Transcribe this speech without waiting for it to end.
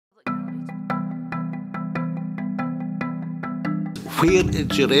where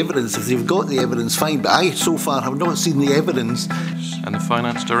is your evidence? If they've got the evidence, fine, but I so far have not seen the evidence. And the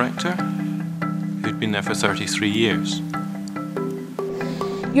finance director, who'd been there for 33 years.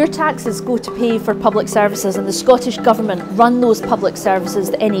 Your taxes go to pay for public services, and the Scottish Government run those public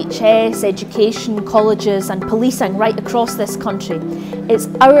services, the NHS, education, colleges and policing right across this country. It's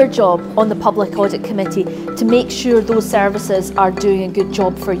our job on the Public Audit Committee to make sure those services are doing a good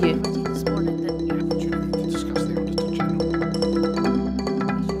job for you.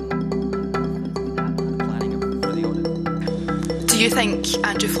 Do you think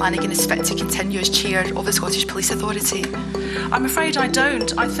Andrew Flanagan is fit to continue as chair of the Scottish Police Authority? I'm afraid I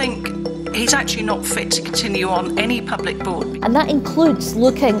don't. I think he's actually not fit to continue on any public board. And that includes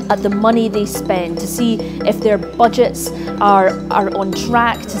looking at the money they spend to see if their budgets are on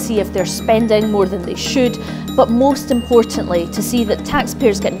track, to see if they're spending more than they should, but most importantly to see that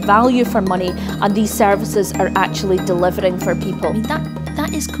taxpayers get value for money and these services are actually delivering for people. I mean,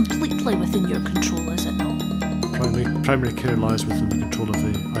 that is completely within your control, is it not? Primary care lies within the control of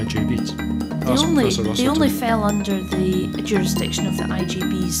the IGBs. They only fell under the jurisdiction of the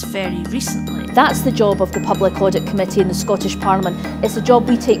IGBs very recently. That's the job of the Public Audit Committee in the Scottish Parliament. It's a job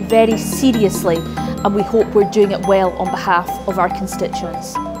we take very seriously and we hope we're doing it well on behalf of our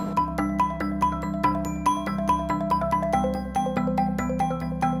constituents.